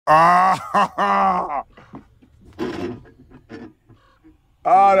Ah,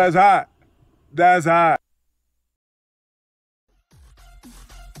 oh, that's hot. That's hot.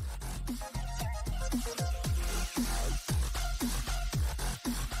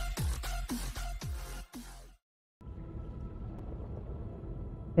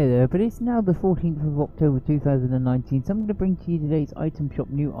 Hey there, but it's now the 14th of October 2019, so I'm going to bring to you today's item shop,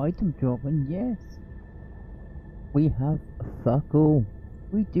 new item shop, and yes, we have fuck all.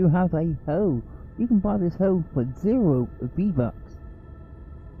 We do have a hoe. You can buy this hoe for 0 V-Bucks.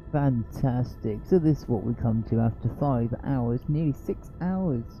 Fantastic. So this is what we come to after 5 hours, nearly 6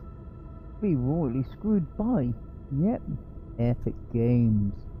 hours. We royally screwed by. Yep, epic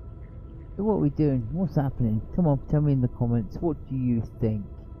games. So what are we doing? What's happening? Come on, tell me in the comments, what do you think?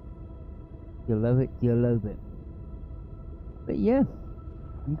 Do you love it? Do you loathe it? But yeah,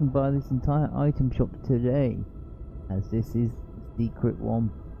 you can buy this entire item shop today, as this is the secret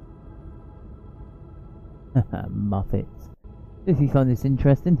one. Muppets. If you find this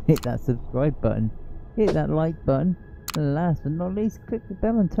interesting, hit that subscribe button, hit that like button, and last but not least, click the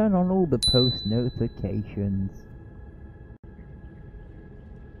bell and turn on all the post notifications.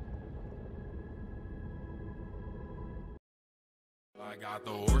 I got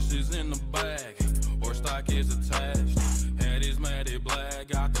the horses in the bag, horse stock is attached, head is matted black,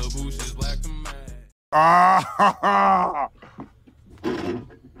 got the bushes black to match. Ah,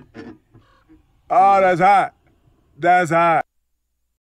 oh, that's hot. That's hot.